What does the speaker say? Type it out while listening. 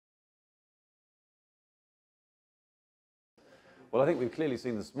Well, I think we've clearly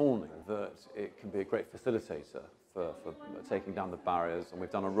seen this morning that it can be a great facilitator for taking down the barriers, and we've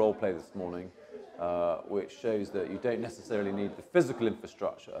done a role play this morning which shows that you don't necessarily need the physical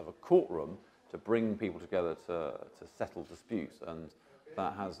infrastructure of a courtroom to bring people together to settle disputes, and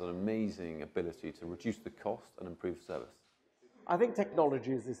that has an amazing ability to reduce the cost and improve service. I think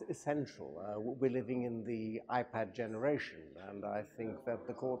technology is essential. We're living in the iPad generation, and I think that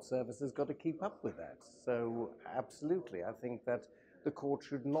the court service has got to keep up with that. So absolutely, I think that the court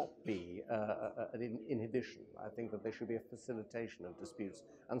should not be an inhibition. I think that there should be a facilitation of disputes,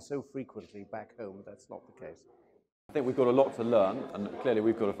 and so frequently back home that's not the case. I think we've got a lot to learn, and clearly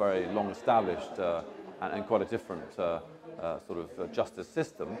we've got a very long-established and quite a different sort of justice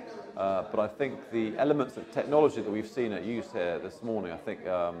system. But I think the elements of technology that we've seen at use here this morning, I think,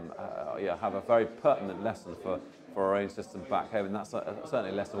 have a very pertinent lesson for our own system back home, and that's certainly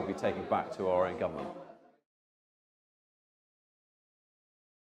a lesson we'll be taking back to our own government.